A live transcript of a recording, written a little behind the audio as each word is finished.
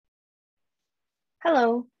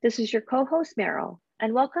Hello, this is your co host Meryl,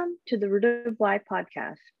 and welcome to the Root of Why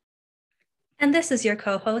podcast. And this is your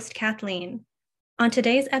co host Kathleen. On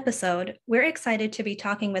today's episode, we're excited to be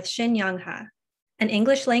talking with Shin Yongha, an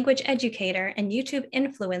English language educator and YouTube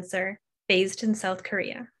influencer based in South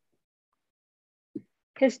Korea.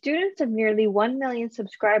 His students of nearly 1 million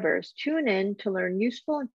subscribers tune in to learn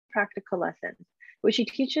useful and practical lessons, which he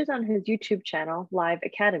teaches on his YouTube channel, Live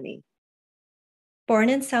Academy. Born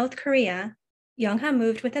in South Korea, Yongha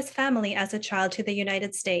moved with his family as a child to the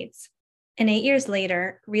United States, and 8 years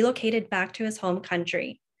later, relocated back to his home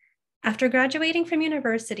country. After graduating from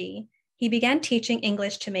university, he began teaching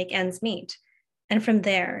English to make ends meet, and from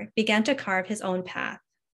there, began to carve his own path.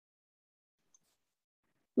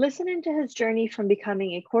 Listen into his journey from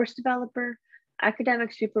becoming a course developer,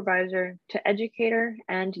 academic supervisor, to educator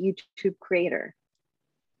and YouTube creator.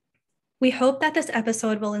 We hope that this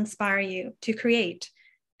episode will inspire you to create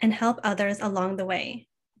and help others along the way.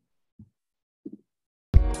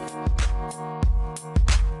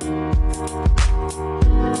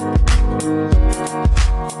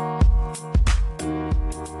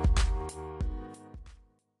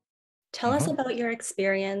 Tell us about your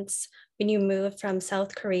experience when you moved from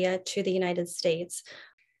South Korea to the United States.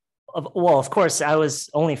 Well, of course, I was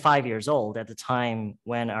only 5 years old at the time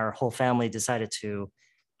when our whole family decided to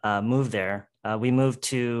move there. We moved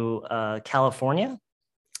to California,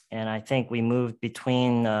 and I think we moved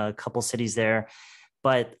between a couple cities there,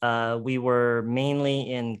 but we were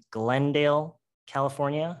mainly in Glendale,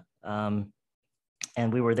 California. And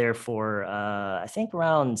we were there for, I think,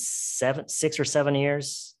 around 6 or 7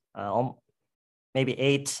 years, maybe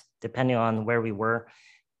 8, depending on where we were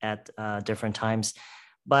at different times.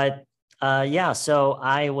 But yeah, so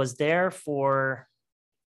I was there for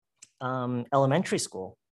elementary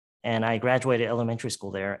school, and I graduated elementary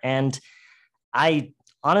school there. And I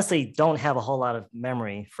honestly don't have a whole lot of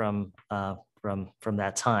memory from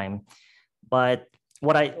that time. But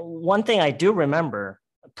one thing I do remember,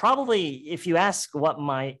 probably if you ask what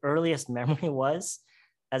my earliest memory was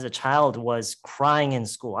as a child, was crying in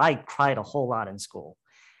school. I cried a whole lot in school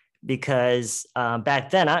because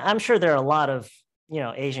back then, I'm sure there are a lot of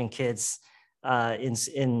Asian kids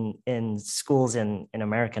in schools in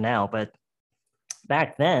America now, but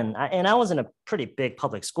back then, I was in a pretty big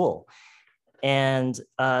public school, and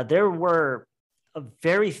there were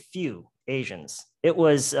very few Asians. It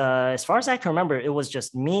was, as far as I can remember, it was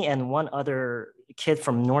just me and one other kid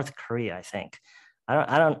from North Korea, I think.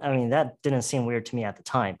 I mean, that didn't seem weird to me at the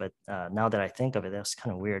time, but now that I think of it, that was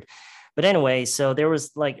kind of weird. But anyway, so there were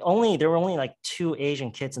only like 2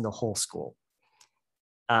 Asian kids in the whole school.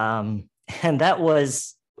 And that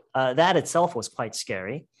itself was quite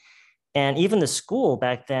scary. And even the school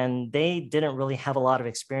back then, they didn't really have a lot of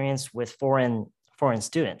experience with foreign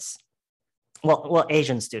students. Well,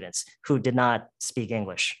 Asian students who did not speak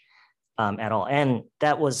English at all. And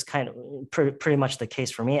that was kind of pretty much the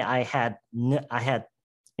case for me. I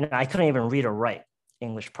couldn't even read or write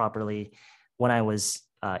English properly when I was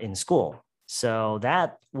in school. So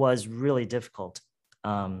that was really difficult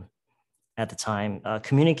at the time.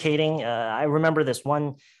 Communicating, I remember this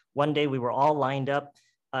one day we were all lined up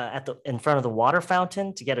in front of the water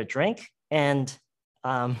fountain to get a drink. And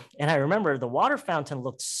I remember the water fountain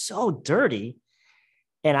looked so dirty,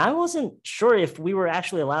 and I wasn't sure if we were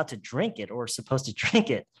actually allowed to drink it or supposed to drink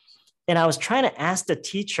it. And I was trying to ask the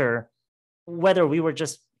teacher whether we were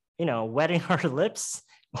just, wetting our lips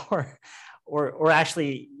or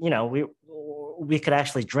actually, we could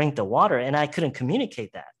actually drink the water. And I couldn't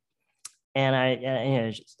communicate that. And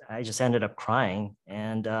I just ended up crying,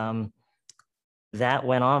 and that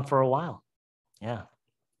went on for a while. Yeah.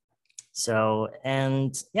 So,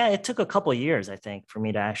 and yeah, it took a couple of years, I think, for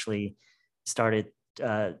me to actually start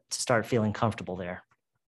feeling comfortable there.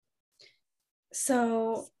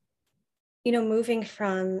 So, moving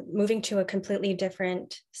to a completely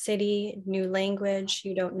different city, new language,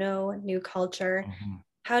 you don't know, new culture. Mm-hmm.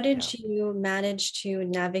 How did you manage to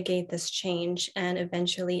navigate this change and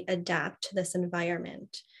eventually adapt to this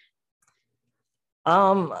environment?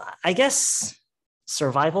 I guess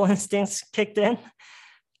survival instincts kicked in.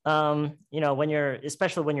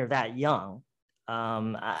 Especially when you're that young,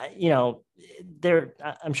 I'm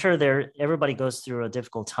sure everybody goes through a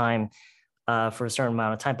difficult time for a certain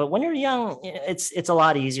amount of time. But when you're young, it's a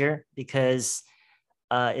lot easier because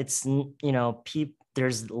there's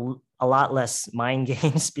a lot less mind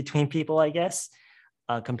games between people, I guess,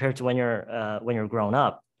 compared to when you're grown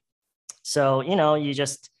up. So you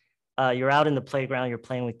just you're out in the playground, you're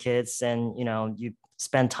playing with kids, and you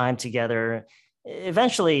spend time together.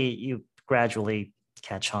 Eventually, you gradually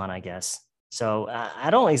catch on, I guess. So I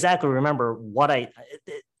don't exactly remember what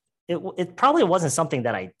it probably wasn't something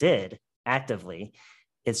that I did actively.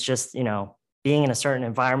 It's just, being in a certain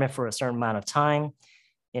environment for a certain amount of time,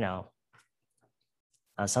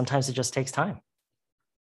 sometimes it just takes time.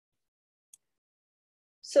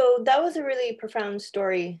 So that was a really profound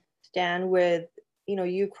story, Stan, with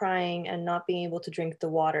you crying and not being able to drink the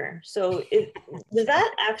water. So did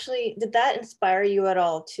that inspire you at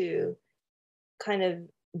all to kind of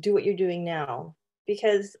do what you're doing now?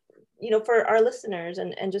 Because for our listeners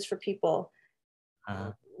and just for people,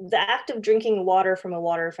 the act of drinking water from a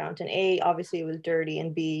water fountain, obviously it was dirty,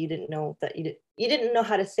 and B, you didn't know that you didn't know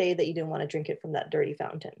how to say that you didn't want to drink it from that dirty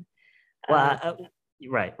fountain. Well,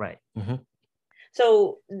 right. Mm-hmm.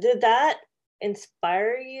 So did that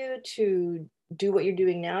inspire you to do what you're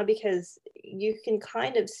doing now? Because you can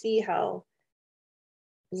kind of see how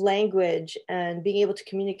language and being able to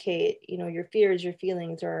communicate, your fears, your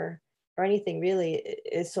feelings, or anything really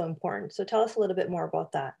is so important. So tell us a little bit more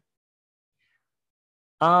about that.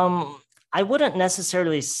 I wouldn't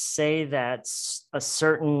necessarily say that a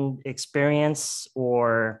certain experience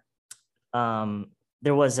or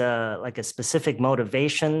there was a specific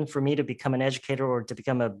motivation for me to become an educator or to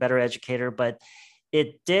become a better educator, but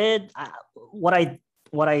it did what I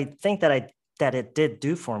think that it did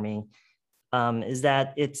do for me is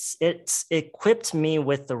that it's equipped me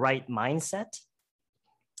with the right mindset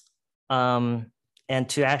and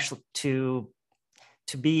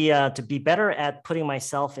to be better at putting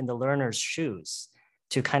myself in the learner's shoes,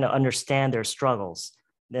 to kind of understand their struggles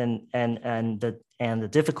and the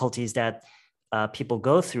difficulties that people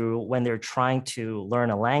go through when they're trying to learn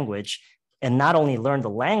a language, and not only learn the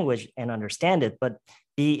language and understand it, but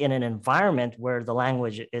be in an environment where the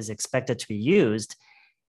language is expected to be used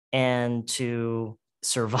and to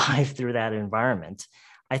survive through that environment.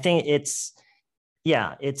 I think it's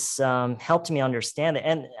helped me understand it.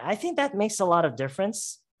 And I think that makes a lot of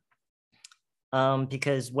difference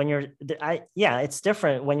because when it's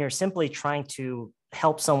different when you're simply trying to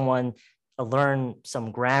help someone learn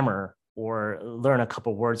some grammar or learn a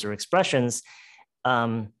couple words or expressions,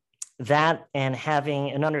 that and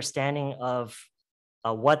having an understanding of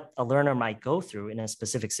what a learner might go through in a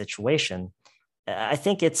specific situation. I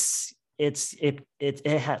think it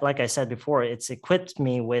had, like I said before, it's equipped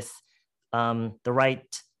me with the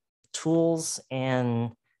right tools,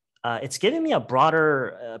 and it's giving me a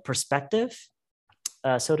broader perspective,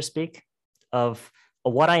 so to speak, of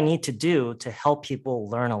what I need to do to help people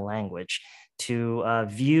learn a language, to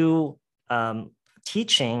view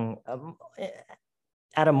teaching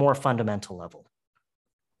at a more fundamental level.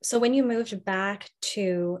 So when you moved back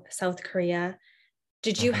to South Korea,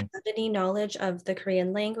 did you have any knowledge of the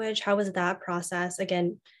Korean language? How was that process?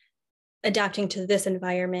 Again, adapting to this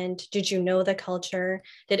environment, did you know the culture?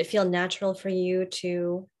 Did it feel natural for you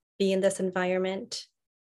to be in this environment?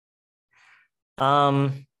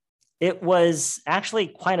 It was actually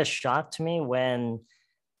quite a shock to me when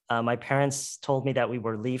my parents told me that we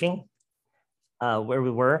were leaving where we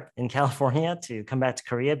were in California to come back to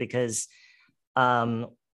Korea, because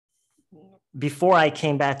before I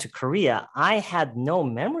came back to Korea, I had no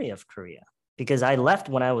memory of Korea because I left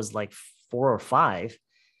when I was like 4 or 5.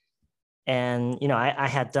 And, I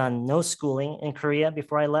had done no schooling in Korea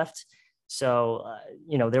before I left. So,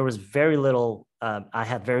 there was very little, I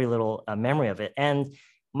had very little memory of it. And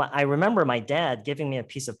I remember my dad giving me a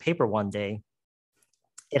piece of paper one day.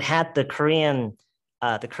 It had the Korean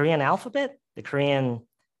alphabet, the Korean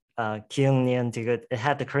it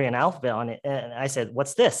had the Korean alphabet on it. And I said,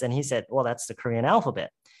 "What's this?" And he said, "Well, that's the Korean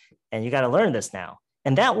alphabet. And you got to learn this now."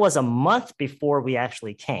 And that was a month before we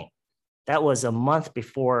actually came. That was a month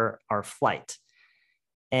before our flight.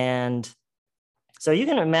 And so you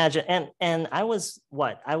can imagine, and I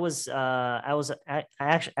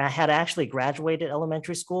had actually graduated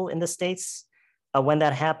elementary school in the States when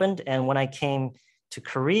that happened. And when I came to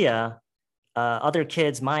Korea, other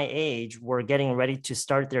kids my age were getting ready to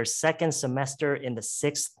start their second semester in the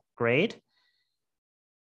 6th grade.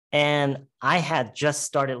 And I had just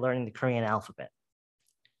started learning the Korean alphabet.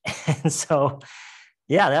 And so,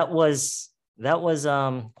 yeah, that was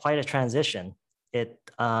quite a transition. It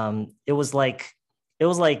was like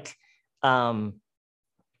I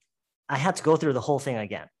had to go through the whole thing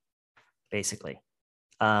again, basically.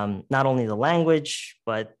 Not only the language,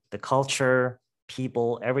 but the culture,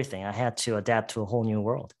 people, everything. I had to adapt to a whole new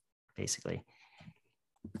world, basically.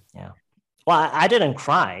 Yeah. Well, I didn't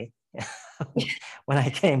cry when I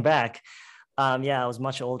came back. I was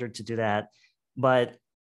much older to do that, but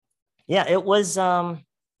yeah, it was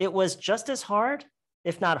just as hard,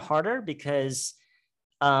 if not harder, because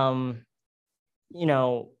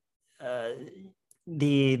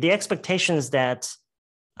the expectations that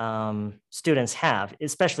students have,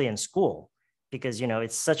 especially in school, because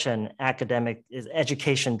it's such an academic,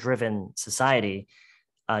 education-driven society.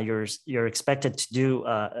 You're expected to do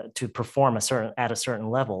to perform at a certain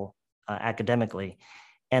level academically,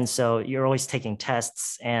 and so you're always taking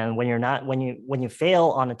tests. And when you fail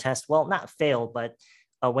on a test, well, not fail, but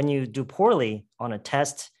when you do poorly on a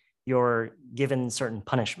test, you're given certain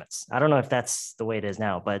punishments. I don't know if that's the way it is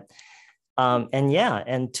now, but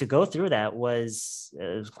and to go through that was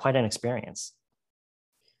quite an experience.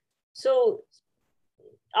 So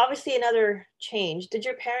obviously another change. Did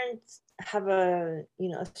your parents have a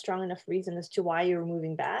strong enough reason as to why you were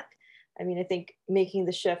moving back? I mean, I think making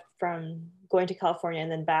the shift from going to California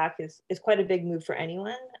and then back is quite a big move for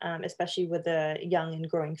anyone, especially with a young and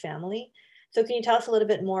growing family. So can you tell us a little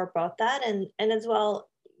bit more about that? And as well,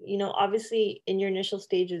 obviously in your initial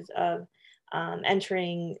stages of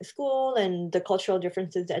entering school and the cultural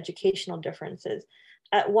differences, the educational differences,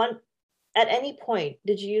 at any point,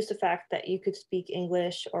 did you use the fact that you could speak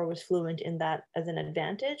English or was fluent in that as an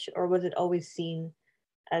advantage? Or was it always seen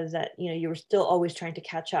as that, you were still always trying to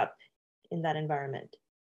catch up in that environment?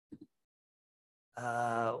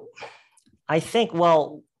 I think,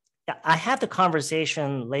 well, I had the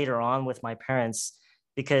conversation later on with my parents,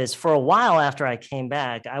 because for a while after I came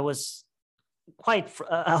back, I was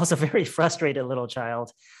a very frustrated little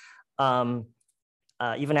child.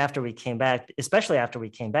 Even after we came back, especially after we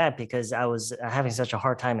came back, because I was having such a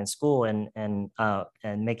hard time in school and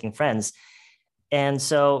making friends. And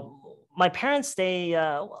so my parents,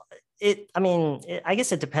 I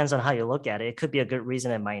guess it depends on how you look at it. It could be a good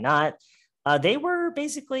reason, it might not. They were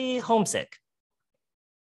basically homesick.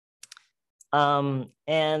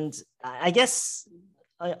 And I guess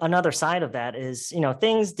another side of that is,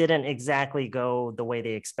 things didn't exactly go the way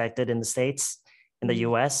they expected in the States, in the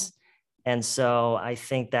US. And so I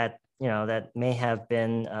think that, that may have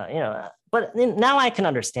been, but now I can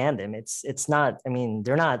understand them. It's not, I mean,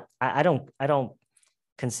 they're not, I don't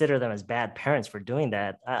consider them as bad parents for doing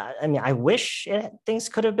that. I mean, I wish things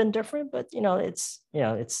could have been different, but it's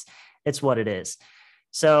what it is.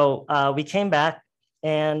 So we came back,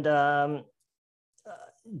 and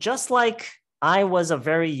just like I was a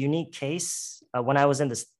very unique case when I was in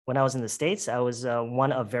the States, I was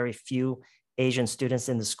one of very few Asian students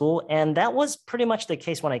in the school, and that was pretty much the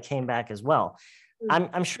case when I came back as well.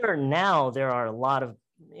 I'm sure now there are a lot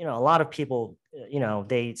of people,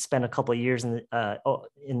 they spend a couple of years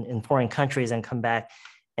in foreign countries and come back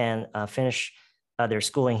and finish their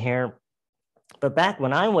schooling here. But back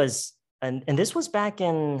when I was, and this was back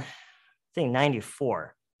in, I think,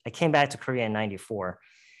 94. I came back to Korea in 94.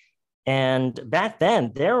 And back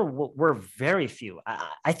then, there were very few.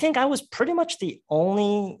 I think I was pretty much the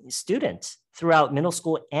only student throughout middle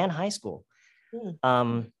school and high school,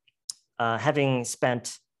 having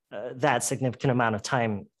spent that significant amount of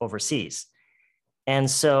time overseas. And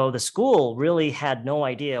so the school really had no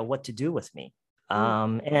idea what to do with me.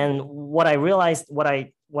 And what I realized, what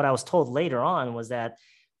I was told later on, was that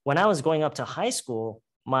when I was going up to high school,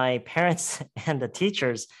 my parents and the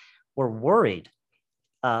teachers were worried.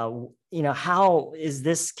 How is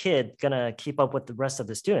this kid gonna keep up with the rest of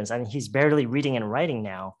the students? I mean, he's barely reading and writing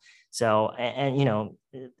now. So, and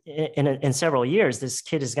in several years, this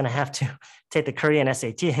kid is gonna have to take the Korean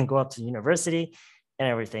SAT and go up to university and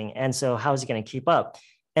everything. And so how is he gonna keep up?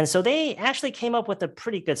 And so they actually came up with a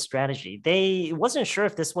pretty good strategy. They wasn't sure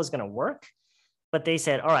if this was gonna work, but they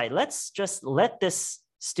said, all right, let's just let this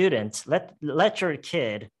student, let your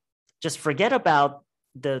kid just forget about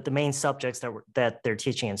the main subjects that they're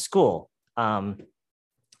teaching in school. I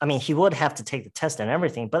mean, he would have to take the test and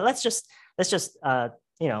everything, but let's just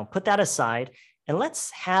put that aside, and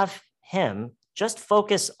let's have him just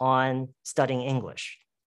focus on studying English.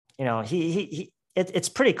 It's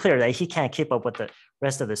pretty clear that he can't keep up with the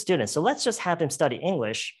rest of the students. So let's just have him study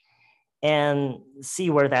English and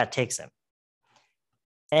see where that takes him.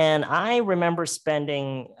 And I remember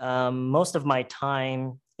spending most of my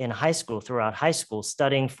time throughout high school,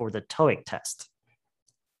 studying for the TOEIC test.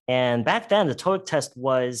 And back then, the TOEIC test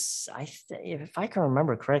was, if I can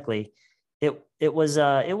remember correctly, it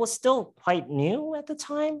was still quite new at the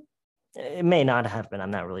time. It may not have been, I'm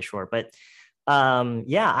not really sure. But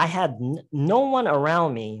I had no one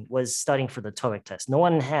around me was studying for the TOEIC test. No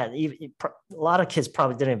one had, a lot of kids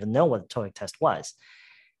probably didn't even know what the TOEIC test was.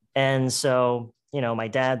 And so, my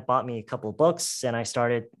dad bought me a couple of books, and I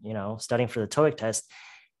started, studying for the TOEIC test.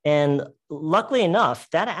 And luckily enough,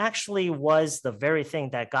 that actually was the very thing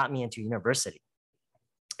that got me into university.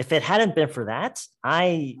 If it hadn't been for that,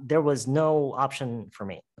 there was no option for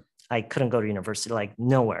me. I couldn't go to university, like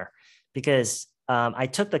nowhere. because I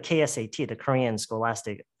took the KSAT, the Korean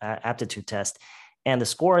Scholastic Aptitude Test, and the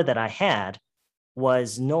score that I had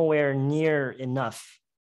was nowhere near enough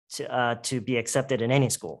to be accepted in any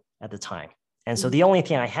school at the time. And so the only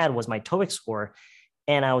thing I had was my TOEIC score.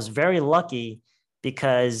 And I was very lucky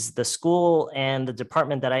because the school and the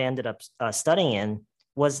department that I ended up studying in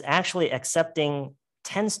was actually accepting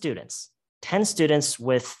 10 students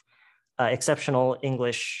with exceptional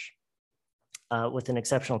English, with an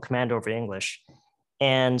exceptional command over English.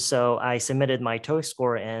 And so I submitted my TOEIC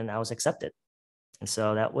score and I was accepted. And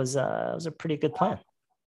so that was a pretty good plan.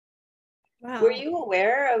 Wow. Were you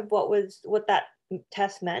aware of what that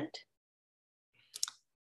test meant?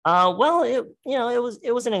 Well,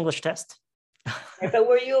 it was an English test. Right, but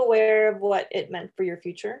were you aware of what it meant for your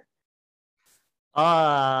future?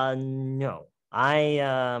 No.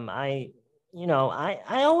 I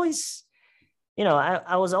always,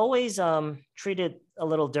 I was always treated a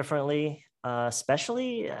little differently,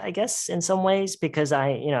 especially I guess in some ways because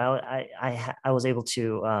I was able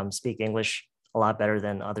to speak English a lot better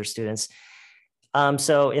than other students.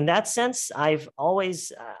 So in that sense, I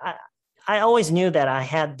always knew that I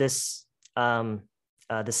had this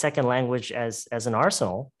the second language as an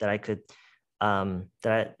arsenal that I could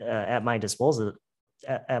at my disposal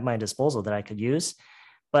that I could use.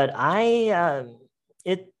 But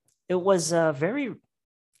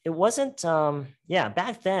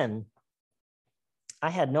back then I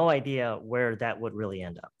had no idea where that would really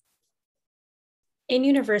end up. In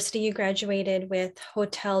university, you graduated with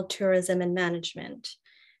hotel tourism and management.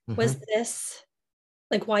 Was this,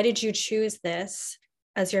 like, why did you choose this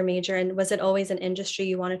as your major? And was it always an industry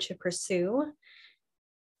you wanted to pursue?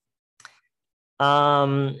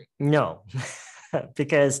 No,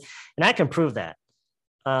 because, and I can prove that.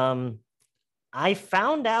 I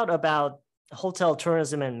found out about hotel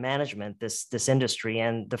tourism and management, this industry,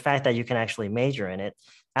 and the fact that you can actually major in it.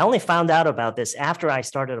 I only found out about this after I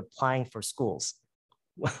started applying for schools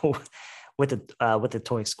with the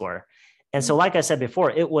TOEIC score. And so, like I said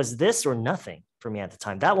before, it was this or nothing for me at the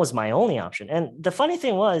time. That was my only option. And the funny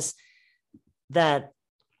thing was that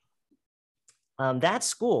that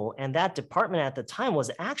school and that department at the time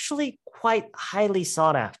was actually quite highly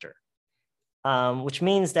sought after, which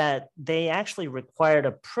means that they actually required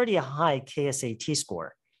a pretty high KSAT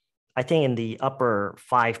score. I think in the upper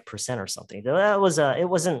 5% or something. That was it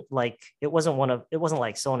wasn't like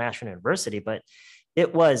Seoul National University, but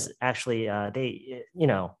it was actually a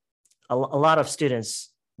lot of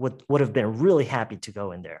students would have been really happy to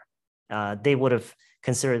go in there. They would have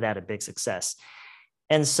considered that a big success.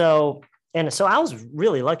 And so I was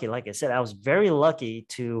really lucky. Like I said, I was very lucky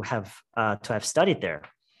to have studied there.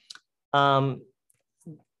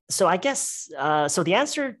 So I guess, so the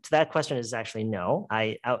answer to that question is actually no.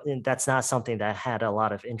 That's not something that I had a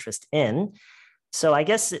lot of interest in. So I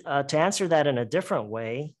guess to answer that in a different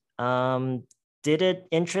way, did it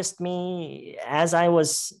interest me as I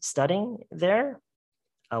was studying there?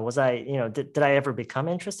 Did I ever become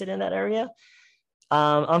interested in that area?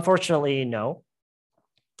 Unfortunately, no.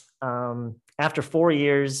 After 4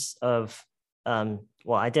 years of,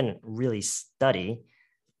 I didn't really study.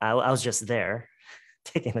 I was just there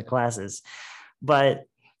taking the classes, but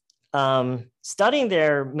studying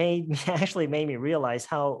there made me realize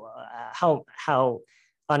how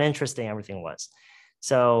uninteresting everything was.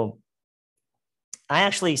 So I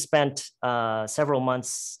actually spent several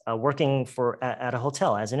months working at a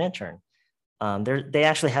hotel as an intern. They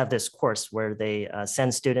actually have this course where they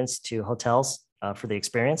send students to hotels for the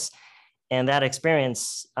experience, and that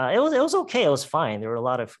experience it was okay. It was fine. There were a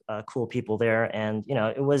lot of cool people there, and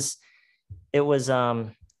it was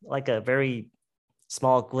like a very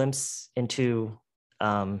small glimpse into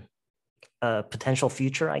a potential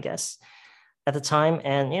future, I guess, at the time,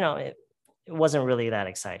 and it wasn't really that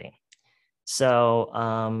exciting. So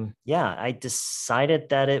I decided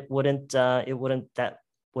that it wouldn't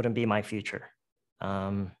be my future.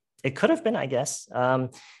 It could have been, I guess.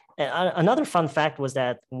 Another fun fact was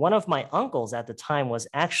that one of my uncles at the time was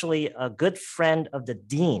actually a good friend of the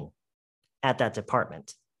dean at that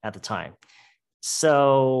department at the time.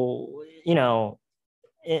 So,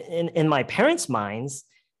 in my parents' minds,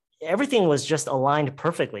 everything was just aligned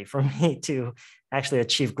perfectly for me to actually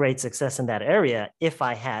achieve great success in that area if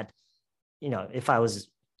I was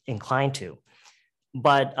inclined to.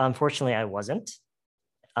 But unfortunately, I wasn't.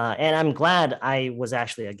 And I'm glad I was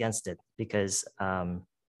actually against it because I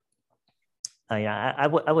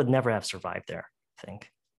would never have survived there, I think.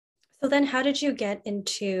 So then how did you get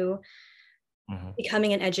into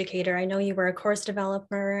becoming an educator? I know you were a course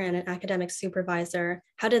developer and an academic supervisor.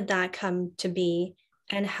 How did that come to be?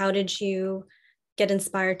 And how did you get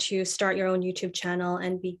inspired to start your own YouTube channel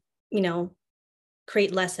and be,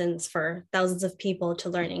 create lessons for thousands of people to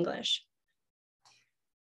learn English?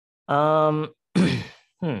 It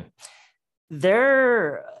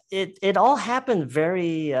all happened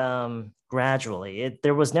very gradually.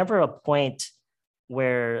 There was never a point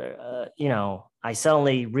where I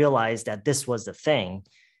suddenly realized that this was the thing.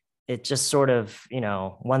 It just sort of,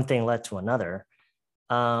 one thing led to another.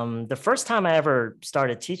 The first time I ever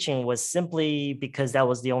started teaching was simply because that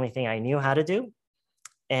was the only thing I knew how to do.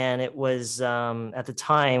 And it was at the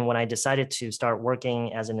time when I decided to start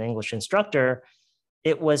working as an English instructor,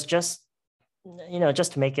 it was just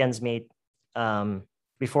to make ends meet,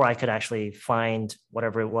 before I could actually find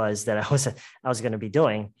whatever it was that I was going to be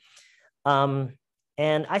doing.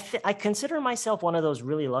 And I consider myself one of those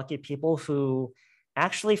really lucky people who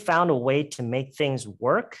actually found a way to make things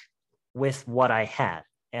work with what I had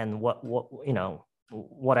and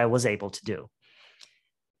what I was able to do.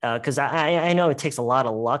 Because I know it takes a lot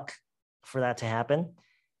of luck for that to happen.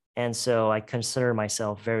 And so I consider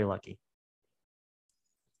myself very lucky.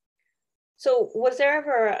 So was there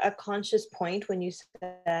ever a conscious point when you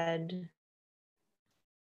said,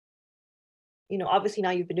 obviously now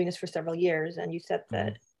you've been doing this for several years, and you said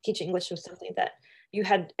that teaching English was something that you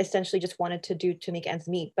had essentially just wanted to do to make ends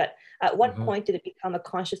meet. But at what point did it become a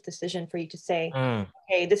conscious decision for you to say,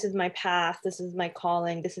 okay, this is my path, this is my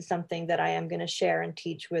calling, this is something that I am going to share and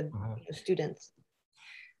teach with students?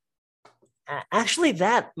 Actually,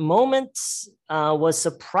 that moment was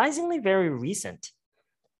surprisingly very recent.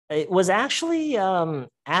 It was actually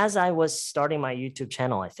as I was starting my YouTube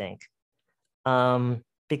channel, I think,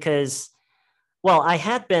 because, well, I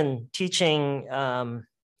had been teaching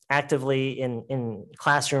actively in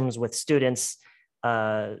classrooms with students,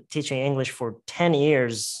 teaching English for 10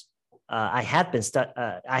 years. I had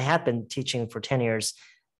been teaching for 10 years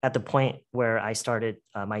at the point where I started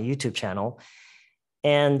my YouTube channel.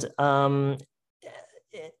 And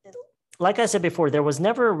like I said before, there was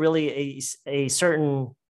never really a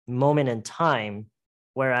certain moment in time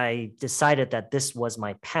where I decided that this was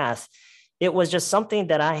my path. It was just something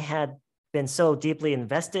that I had been so deeply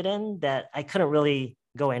invested in that I couldn't really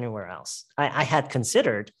go anywhere else. I had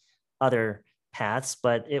considered other paths,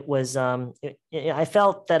 but it was I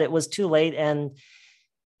felt that it was too late. And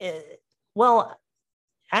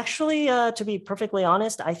actually, to be perfectly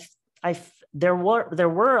honest, there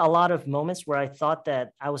were a lot of moments where I thought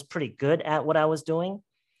that I was pretty good at what I was doing,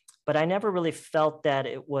 but I never really felt that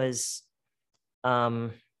it was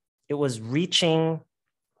reaching.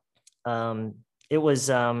 How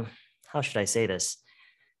should I say this?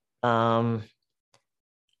 I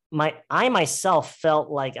myself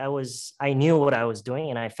felt like I knew what I was doing,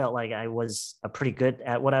 and I felt like I was pretty good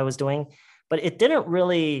at what I was doing, but it didn't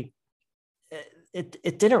really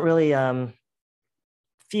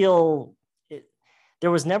feel.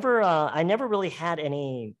 There was never. I never really had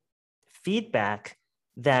any feedback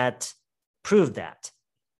that proved that.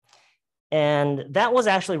 And that was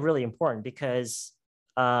actually really important because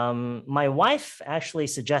my wife actually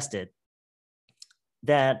suggested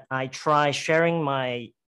that I try sharing my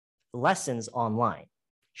lessons online.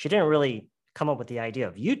 She didn't really come up with the idea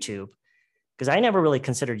of YouTube because I never really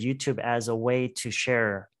considered YouTube as a way to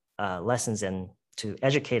share lessons and to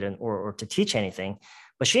educate or to teach anything.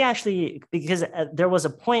 But she actually, because there was a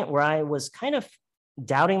point where I was kind of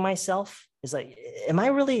doubting myself. It's like, am I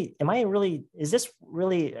really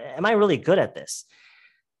good at this?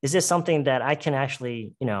 Is this something that I can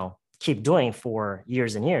actually, keep doing for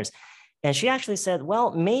years and years? And she actually said,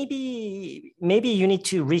 well, maybe you need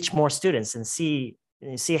to reach more students and see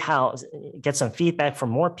how, get some feedback from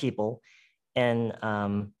more people, and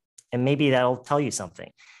maybe that'll tell you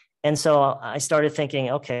something. And so I started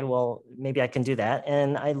thinking, okay, well, maybe I can do that.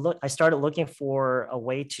 And I started looking for a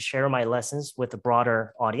way to share my lessons with a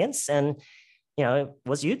broader audience. And, it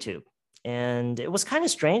was YouTube. And it was kind of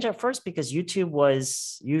strange at first because YouTube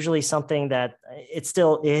was usually something that it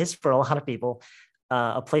still is for a lot of people,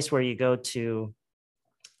 a place where you go to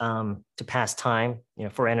pass time,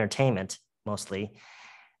 for entertainment mostly.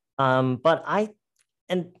 But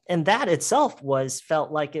that itself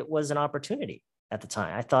felt like it was an opportunity. At the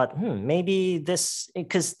time, I thought, maybe this,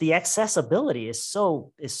 because the accessibility is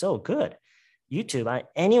so good. YouTube,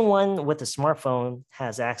 anyone with a smartphone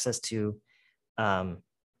has access to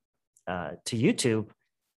YouTube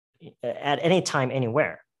at any time,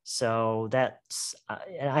 anywhere. So that's,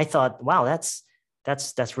 I thought, wow, that's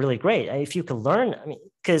really great. If you could learn,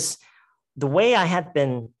 because the way I had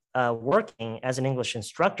been working as an English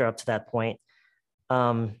instructor up to that point,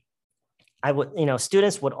 I would,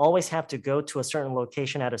 students would always have to go to a certain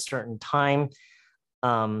location at a certain time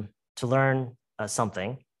to learn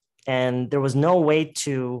something, and there was no way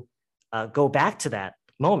to go back to that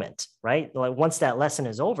moment, right? Like once that lesson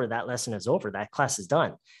is over, that class is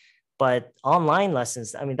done. But online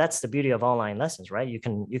lessons, I mean, that's the beauty of online lessons, right? You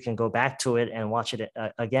can go back to it and watch it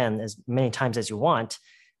again as many times as you want,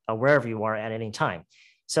 wherever you are at any time.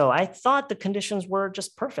 So I thought the conditions were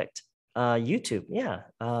just perfect. YouTube, yeah,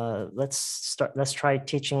 let's try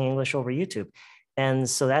teaching English over YouTube. And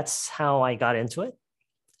so that's how I got into it.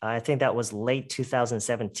 I think that was late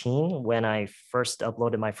 2017 when I first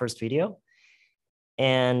uploaded my first video.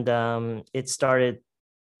 And it started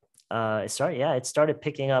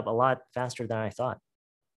picking up a lot faster than I thought.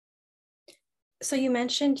 So you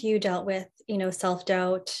mentioned you dealt with,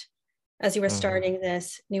 self-doubt as you were starting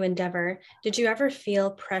this new endeavor. Did you ever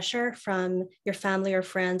feel pressure from your family or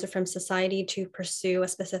friends or from society to pursue a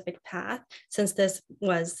specific path, since this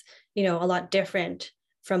was, a lot different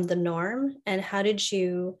from the norm? And how did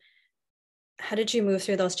you move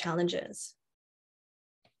through those challenges?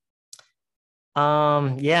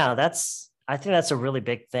 Yeah, I think that's a really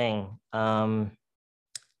big thing.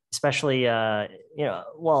 Especially,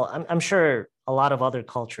 well, I'm sure a lot of other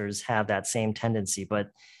cultures have that same tendency,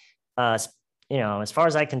 but as far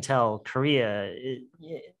as I can tell, Korea,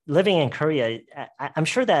 living in Korea, I'm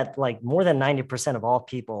sure that like more than 90% of all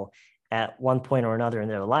people at one point or another in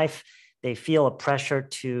their life, they feel a pressure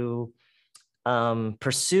to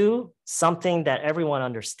pursue something that everyone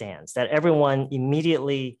understands, that everyone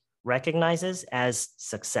immediately recognizes as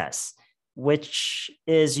success, which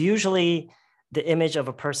is usually the image of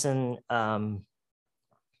a person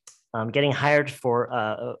getting hired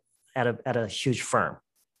for at a huge firm.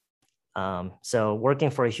 So working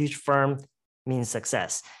for a huge firm means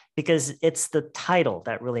success because it's the title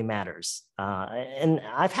that really matters. And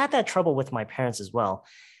I've had that trouble with my parents as well.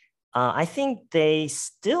 I think they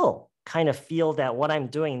still kind of feel that what I'm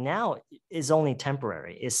doing now is only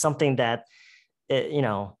temporary, is something that,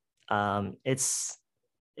 it's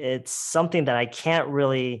something that I can't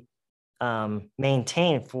really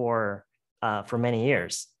maintain for many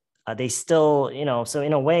years. They still, so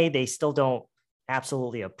in a way, they still don't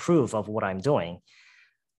absolutely approve of what I'm doing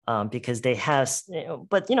because they have,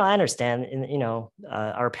 but, I understand,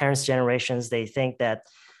 our parents' generations, they think that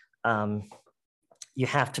you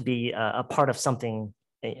have to be a part of something,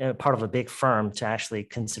 a part of a big firm to actually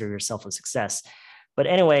consider yourself a success. But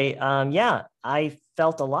anyway, yeah, I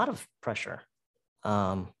felt a lot of pressure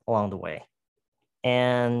along the way.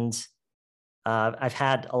 And I've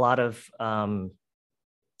had a lot of,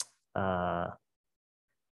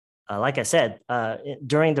 like I said,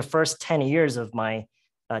 during the first 10 years of my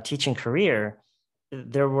teaching career,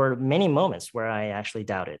 there were many moments where I actually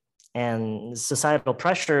doubted. And societal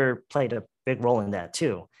pressure played a big role in that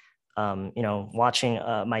too. Watching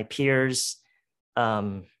my peers,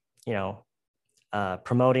 getting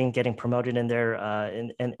promoted in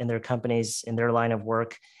their companies, in their line of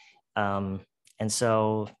work. And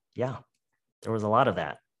so, yeah, there was a lot of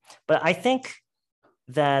that. But I think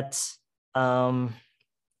that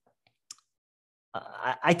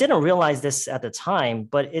I didn't realize this at the time,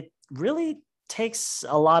 but it really takes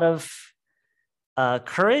a lot of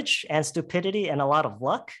courage and stupidity and a lot of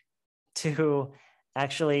luck to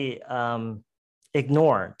actually to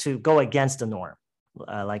go against the norm,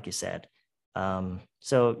 like you said.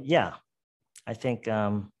 So yeah, I think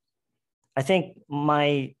the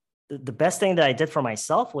best thing that I did for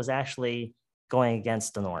myself was actually going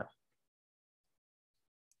against the norm.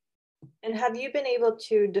 And have you been able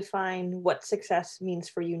to define what success means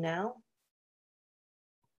for you now?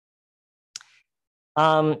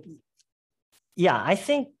 Yeah, I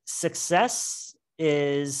think success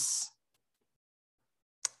is,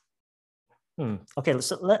 okay,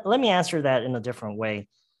 so let me answer that in a different way.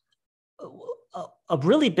 A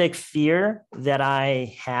really big fear that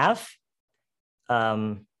I have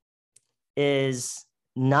is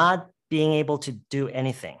not being able to do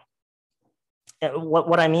anything.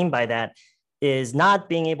 What I mean by that is not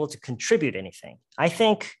being able to contribute anything. I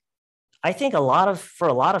think for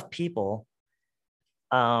a lot of people,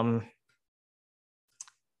 of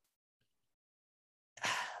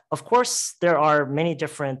course, there are many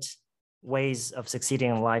different ways of succeeding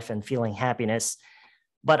in life and feeling happiness.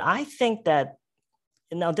 But I think that,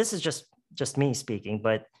 now this is just me speaking,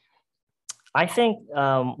 but I think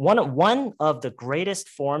one of the greatest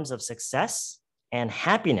forms of success and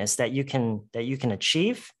happiness that you can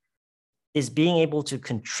achieve is being able to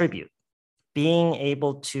contribute, being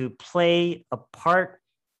able to play a part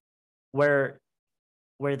where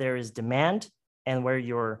there is demand and where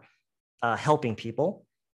you're helping people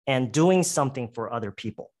and doing something for other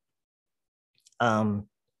people.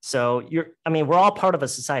 So we're all part of a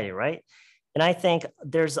society, right? And I think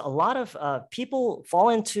there's a lot of people fall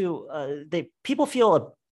into, people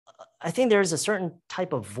feel, I think there's a certain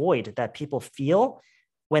type of void that people feel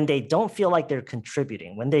when they don't feel like they're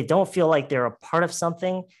contributing, when they don't feel like they're a part of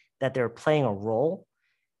something, that they're playing a role,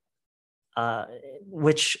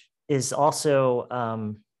 which is also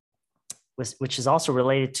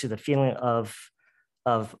related to the feeling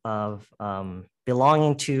of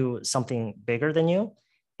belonging to something bigger than you,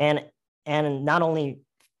 and not only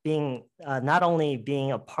being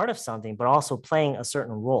a part of something, but also playing a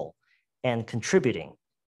certain role and contributing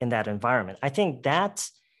in that environment. I think that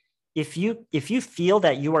if you feel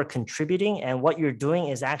that you are contributing and what you're doing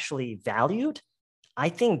is actually valued, I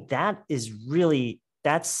think that is really,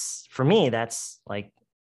 for me, that's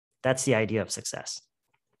the idea of success.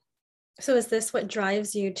 So is this what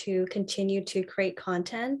drives you to continue to create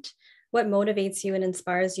content? What motivates you and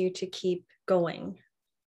inspires you to keep going?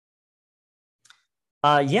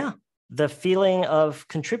 Yeah, the feeling of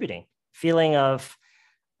contributing, feeling of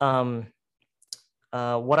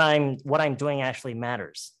what I'm doing actually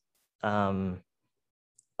matters.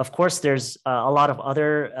 Of course, there's a lot of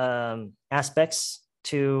other aspects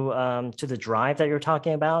to the drive that you're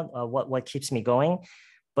talking about. What keeps me going,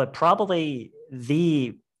 but probably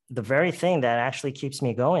the very thing that actually keeps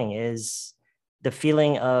me going is the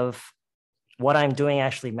feeling of what I'm doing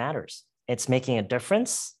actually matters. It's making a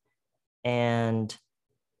difference, and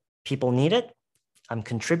people need it. I'm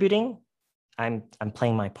contributing. I'm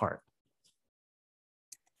playing my part.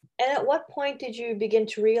 And at what point did you begin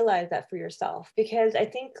to realize that for yourself? Because I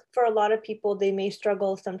think for a lot of people, they may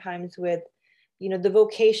struggle sometimes with, the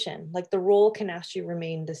vocation, like the role can actually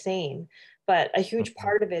remain the same, but a huge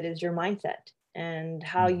part of it is your mindset and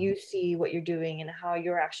how you see what you're doing and how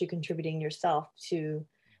you're actually contributing yourself to,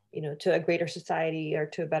 to a greater society or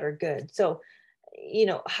to a better good. So,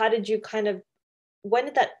 how did you when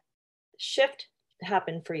did that shift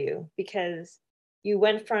happen for you? Because you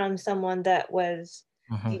went from someone that was,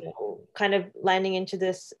 kind of landing into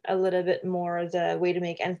this a little bit more as a way to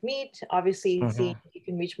make ends meet, obviously seeing you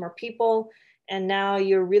can reach more people. And now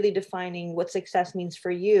you're really defining what success means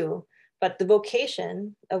for you. But the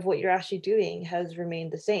vocation of what you're actually doing has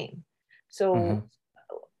remained the same. So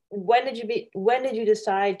when did you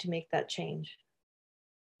decide to make that change?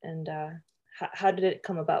 And how did it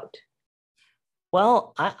come about?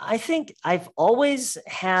 Well, I think I've always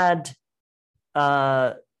had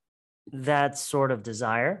that sort of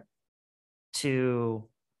desire to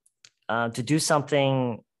do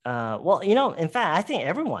something. In fact, I think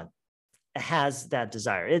everyone has that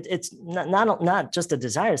desire. It's not just a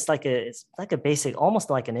desire. It's like a basic, almost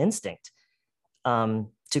like an instinct,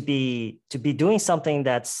 to be doing something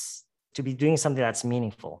that's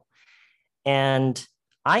meaningful. And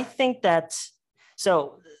I think that,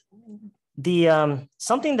 so the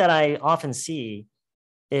something that I often see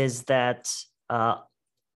is that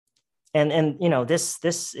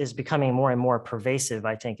this is becoming more and more pervasive,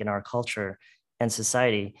 I think, in our culture and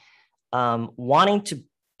society, wanting to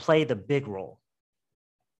play the big role.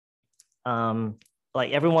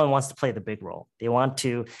 Like everyone wants to play the big role. They want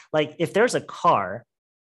to, like, if there's a car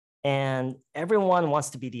and everyone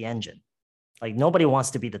wants to be the engine, like nobody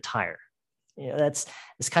wants to be the tire. That's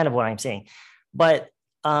kind of what I'm saying. But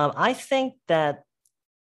I think that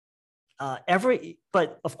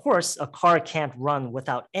but of course, a car can't run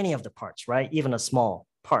without any of the parts, right? Even a small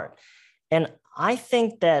part. And I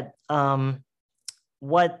think that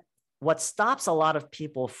what stops a lot of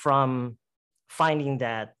people from finding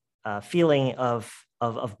that feeling of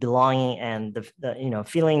belonging and the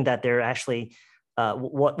feeling that they're actually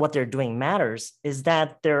what they're doing matters is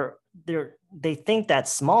that they think that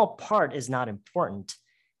small part is not important,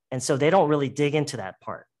 and so they don't really dig into that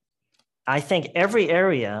part. I think every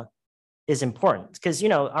area is important because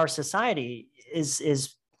our society is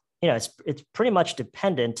it's pretty much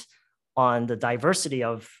dependent on the diversity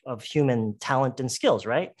of human talent and skills,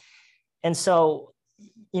 right? And so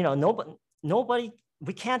nobody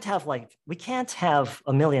we can't have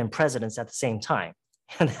a million presidents at the same time.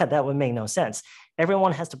 And that would make no sense.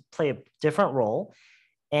 Everyone has to play a different role.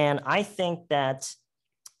 And I think that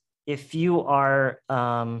if you're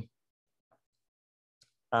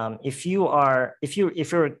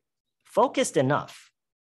focused enough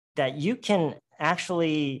that you can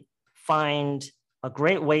actually find a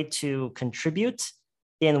great way to contribute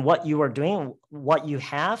in what you are doing, what you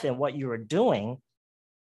have and what you are doing,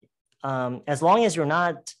 as long as you're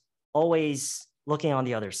not always looking on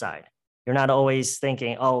the other side. You're not always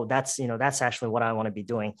thinking, oh, that's actually what I want to be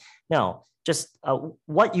doing. No, just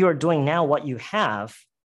what you're doing now, what you have,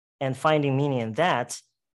 and finding meaning in that.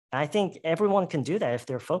 I think everyone can do that if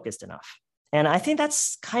they're focused enough. And I think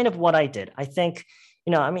that's kind of what I did. I think,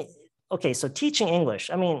 I mean, okay, so teaching English,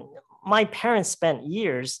 I mean, my parents spent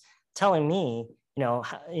years telling me,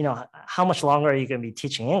 how much longer are you going to be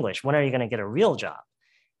teaching English? When are you going to get a real job?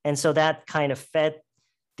 And so that kind of fed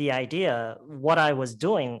the idea what I was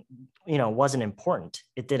doing, wasn't important.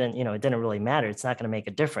 It didn't really matter. It's not going to make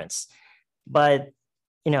a difference. But,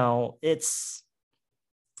 it's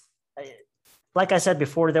like I said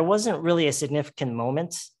before, there wasn't really a significant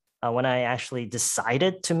moment when I actually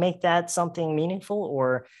decided to make that something meaningful,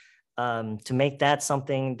 or to make that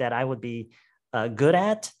something that I would be good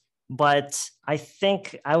at. But I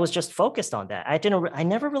think I was just focused on that. I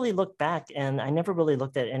never really looked back, and I never really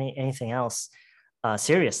looked at anything else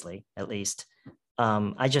seriously, at least.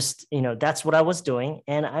 I just, that's what I was doing.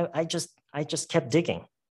 And I just kept digging.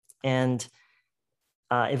 And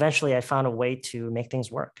eventually I found a way to make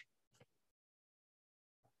things work.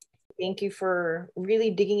 Thank you for really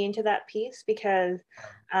digging into that piece, because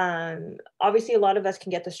obviously a lot of us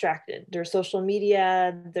can get distracted. There's social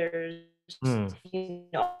media, there's,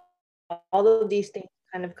 all of these things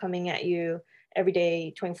kind of coming at you every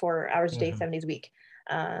day, 24 hours a day, 7 days a week.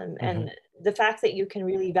 And the fact that you can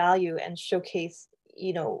really value and showcase,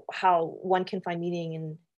 how one can find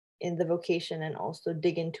meaning in the vocation and also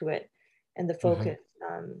dig into it and the focus.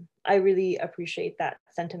 I really appreciate that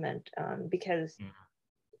sentiment, because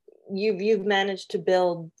you've managed to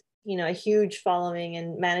build, a huge following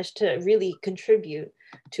and managed to really contribute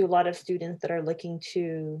to a lot of students that are looking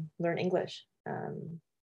to learn English.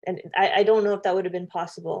 And I don't know if that would have been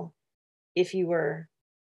possible if you were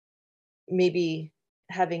maybe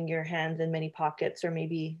having your hands in many pockets, or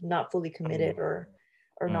maybe not fully committed, or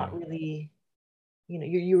not really,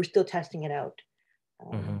 you were still testing it out.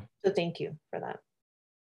 So thank you for that.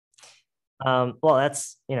 Well,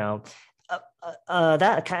 that's,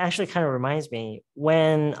 that actually kind of reminds me,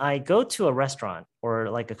 when I go to a restaurant or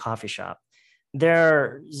like a coffee shop,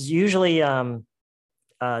 there's usually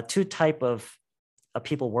two type of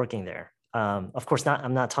people working there. Of course,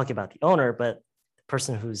 I'm not talking about the owner, but the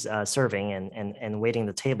person who's serving and waiting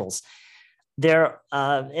the tables. There,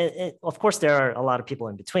 of course, there are a lot of people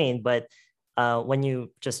in between, but when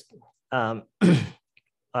you just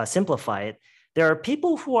simplify it, there are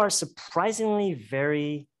people who are surprisingly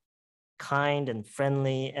very kind and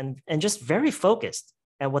friendly and just very focused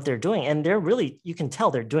at what they're doing. And they're really, you can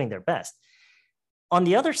tell they're doing their best. On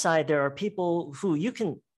the other side, there are people who you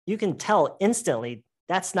can tell instantly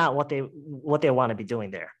that's not what they want to be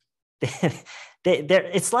doing there.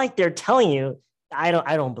 It's like they're telling you, I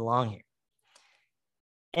don't belong here.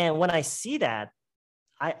 And when I see that,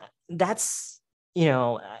 I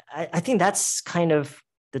think that's kind of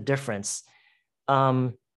the difference.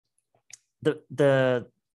 The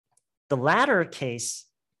latter case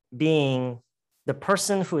being the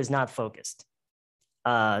person who is not focused.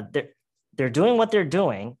 They're doing what they're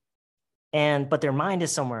doing, but their mind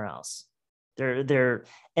is somewhere else.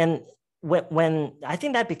 And when I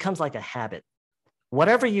think that becomes like a habit.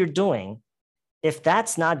 Whatever you're doing, if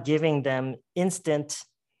that's not giving them instant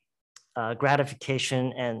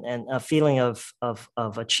gratification and a feeling of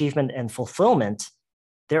achievement and fulfillment,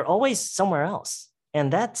 they're always somewhere else.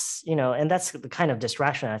 And that's the kind of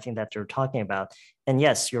distraction I think that they're talking about. And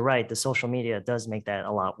yes, you're right. The social media does make that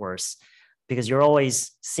a lot worse, because you're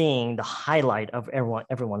always seeing the highlight of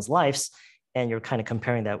everyone's lives, and you're kind of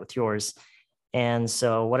comparing that with yours. And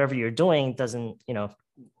so whatever you're doing doesn't,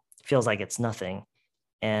 feels like it's nothing.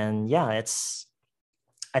 And yeah, I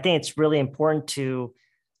think it's really important to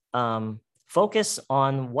focus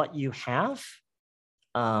on what you have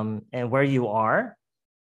and where you are.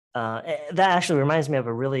 That actually reminds me of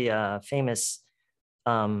a really famous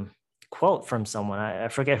quote from someone. I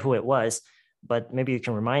forget who it was, but maybe you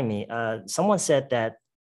can remind me. Someone said that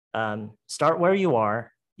start where you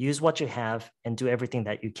are, use what you have, and do everything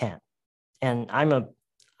that you can. And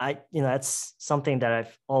that's something that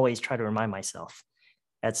I've always tried to remind myself.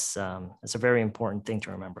 That's a very important thing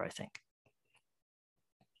to remember, I think.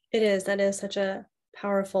 It is. That is such a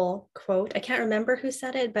powerful quote. I can't remember who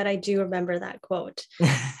said it, but I do remember that quote.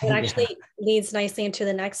 It actually leads nicely into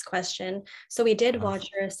the next question. So we did watch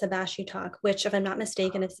your Sebastian talk, which, if I'm not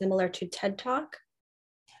mistaken, is similar to TED Talk.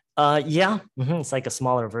 Yeah, it's like a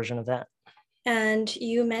smaller version of that. And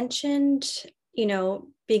you mentioned,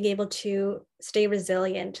 being able to stay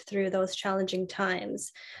resilient through those challenging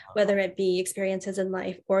times, whether it be experiences in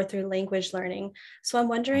life or through language learning. So I'm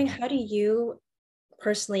wondering, how do you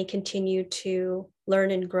personally continue to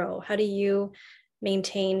learn and grow? How do you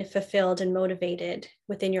maintain fulfilled and motivated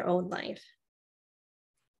within your own life?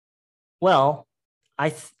 Well,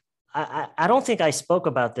 I don't think I spoke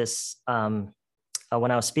about this when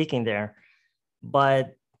I was speaking there,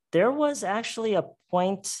 But there was actually a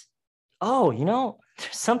point, oh,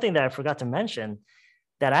 there's something that I forgot to mention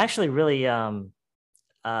that actually really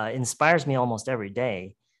inspires me almost every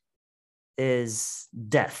day is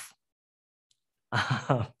death.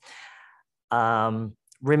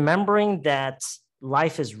 Remembering that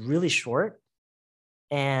life is really short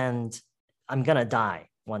and I'm gonna die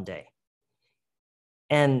one day.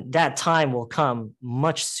 And that time will come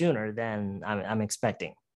much sooner than I'm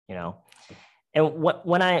expecting, And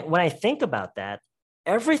when I think about that,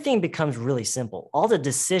 everything becomes really simple. All the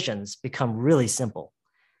decisions become really simple.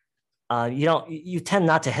 You tend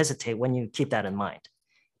not to hesitate when you keep that in mind.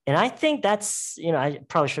 And I think that's, I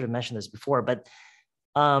probably should have mentioned this before, but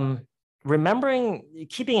keeping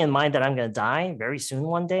in mind that I'm going to die very soon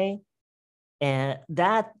one day, and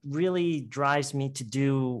that really drives me to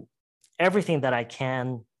do everything that I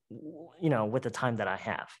can, with the time that I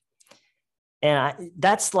have. And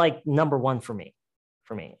that's like number one for me.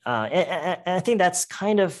 And I think that's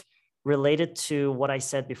kind of related to what I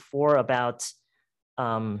said before about,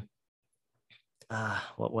 what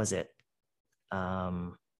was it?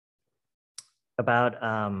 Did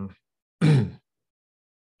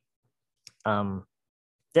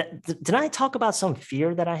I talk about some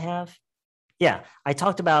fear that I have? Yeah, I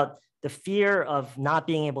talked about the fear of not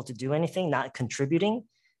being able to do anything, not contributing.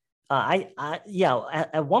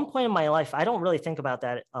 At one point in my life, I don't really think about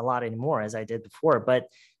that a lot anymore as I did before. But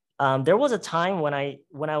there was a time when I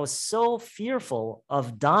was so fearful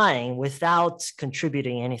of dying without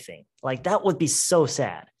contributing anything. Like that would be so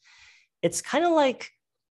sad. It's kind of like,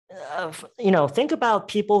 think about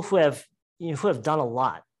people who have done a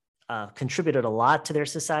lot, contributed a lot to their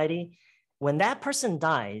society. When that person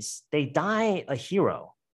dies, they die a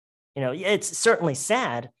hero. It's certainly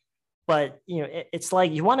sad, but it's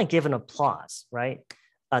like you want to give an applause, right,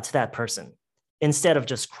 to that person instead of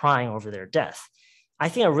just crying over their death. I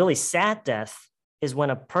think a really sad death is when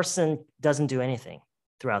a person doesn't do anything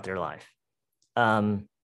throughout their life.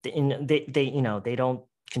 They don't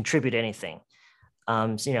contribute anything.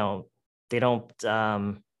 They don't.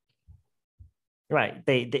 Right.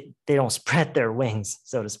 They don't spread their wings,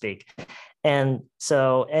 so to speak. And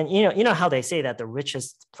so, how they say that the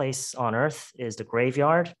richest place on earth is the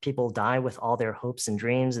graveyard. People die with all their hopes and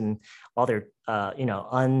dreams and all their,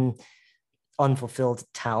 unfulfilled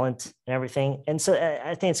talent and everything. And so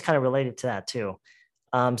I think it's kind of related to that too.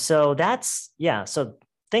 So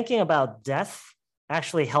thinking about death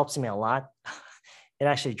actually helps me a lot. It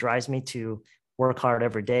actually drives me to work hard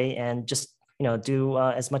every day and just, do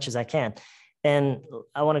as much as I can. And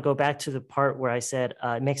I want to go back to the part where I said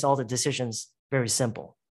it makes all the decisions very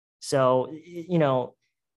simple. So,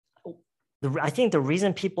 I think the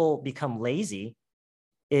reason people become lazy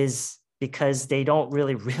is because they don't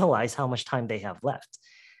really realize how much time they have left.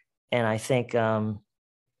 And I think, and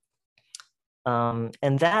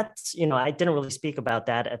that, I didn't really speak about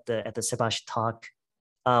that at the Sebashi talk.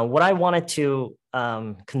 What I wanted to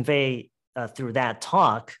convey through that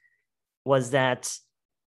talk was that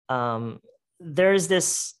there's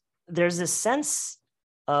this sense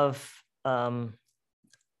of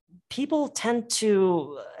people tend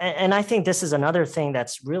to, and I think this is another thing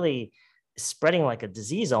that's really spreading like a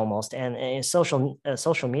disease almost, and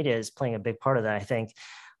social media is playing a big part of that, I think.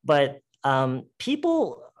 But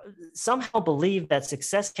people somehow believe that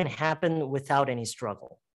success can happen without any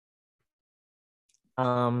struggle.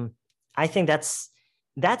 I think that's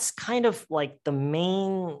kind of like the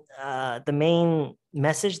main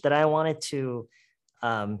message that I wanted to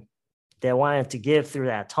give through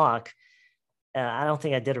that talk. I don't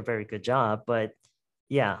think I did a very good job, but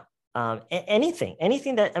yeah, anything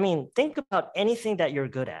that, think about anything that you're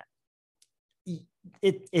good at.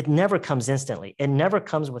 It never comes instantly. It never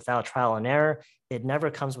comes without trial and error. It never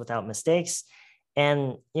comes without mistakes.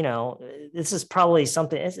 And, this is probably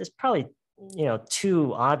something, it's probably,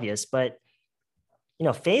 too obvious, but,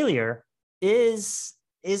 failure is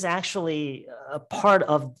actually a part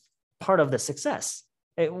of the success.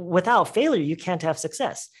 Without failure, you can't have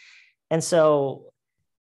success. And so,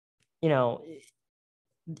 failure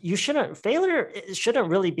shouldn't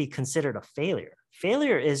really be considered a failure.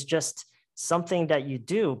 Failure is just something that you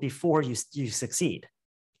do before you succeed.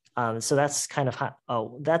 So that's kind of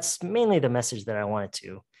that's mainly the message that I wanted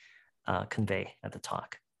to convey at the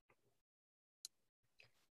talk.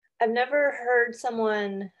 I've never heard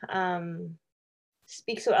someone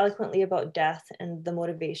speak so eloquently about death and the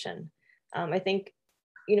motivation. I think,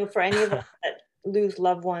 for any of us that lose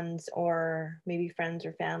loved ones or maybe friends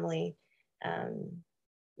or family,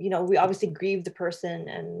 we obviously grieve the person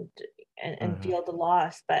and mm-hmm. feel the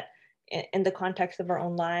loss, but in the context of our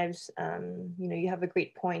own lives, you have a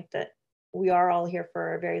great point that we are all here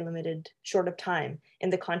for a very limited short of time in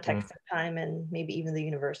the context of time and maybe even the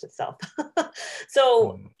universe itself.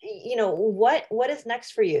 So, you know, what is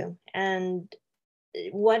next for you? And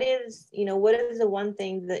what is the one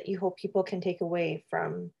thing that you hope people can take away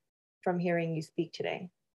from hearing you speak today?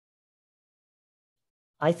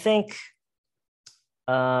 I think,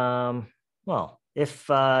 well, if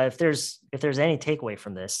there's any takeaway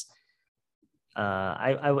from this,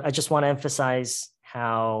 I just want to emphasize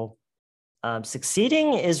how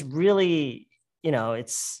succeeding is really, you know,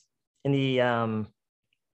 it's in the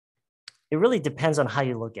it really depends on how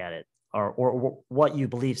you look at it, or what you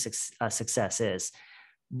believe success is.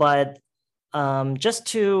 But just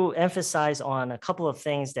to emphasize on a couple of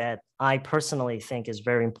things that I personally think is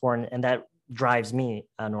very important and that drives me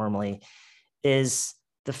normally, is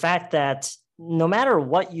the fact that no matter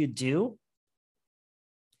what you do,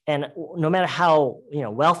 and no matter how, you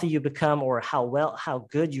know, wealthy you become or how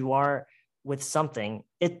good you are with something,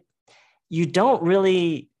 you don't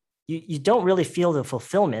really feel the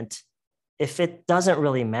fulfillment if it doesn't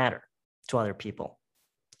really matter to other people.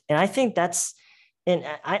 And I think that's, and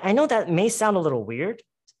I know that may sound a little weird.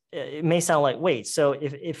 It may sound like, wait, so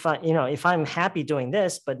if I'm happy doing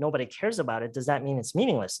this, but nobody cares about it, does that mean it's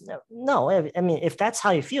meaningless? No. I mean, if that's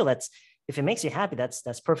how you feel, if it makes you happy,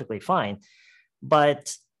 that's perfectly fine.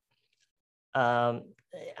 But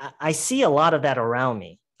I see a lot of that around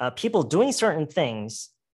me. People doing certain things,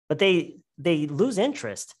 but they lose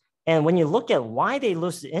interest. And when you look at why they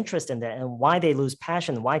lose interest in that and why they lose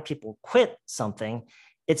passion, why people quit something,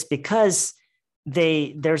 it's because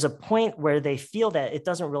there's a point where they feel that it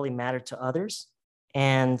doesn't really matter to others.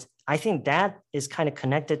 And I think that is kind of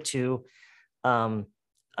connected to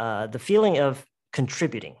the feeling of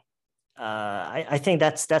contributing. I think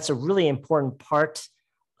that's a really important part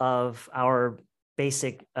of our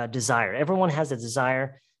basic desire. Everyone has a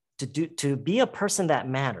desire to be a person that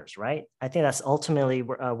matters, right? I think that's ultimately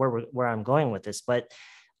where I'm going with this. But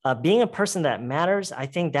being a person that matters, I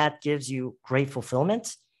think that gives you great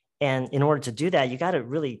fulfillment. And in order to do that, you got to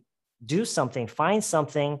really do something, find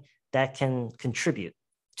something that can contribute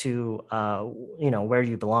to where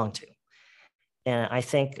you belong to. And I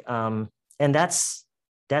think, and that's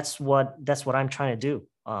what I'm trying to do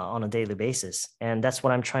on a daily basis. And that's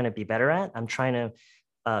what I'm trying to be better at. I'm trying to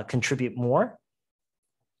contribute more.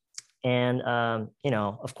 And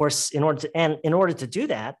of course, in order to do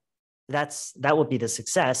that, that would be the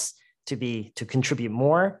success, to contribute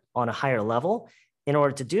more on a higher level. In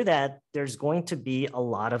order to do that, there's going to be a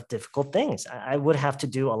lot of difficult things. I would have to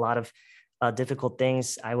do a lot of difficult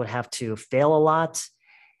things. I would have to fail a lot,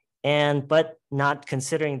 but not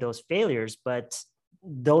considering those failures, but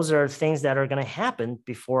those are things that are going to happen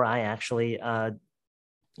before I actually,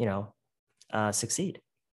 succeed.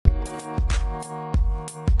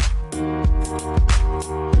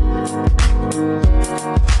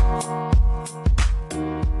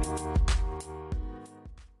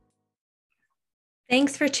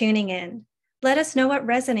 Thanks for tuning in. Let us know what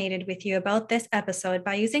resonated with you about this episode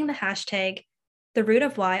by using the hashtag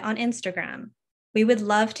 #TheRootOfWhy on Instagram. We would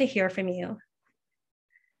love to hear from you.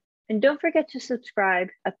 And don't forget to subscribe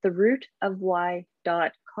at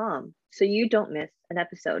therootofwhy.com so you don't miss an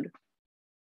episode.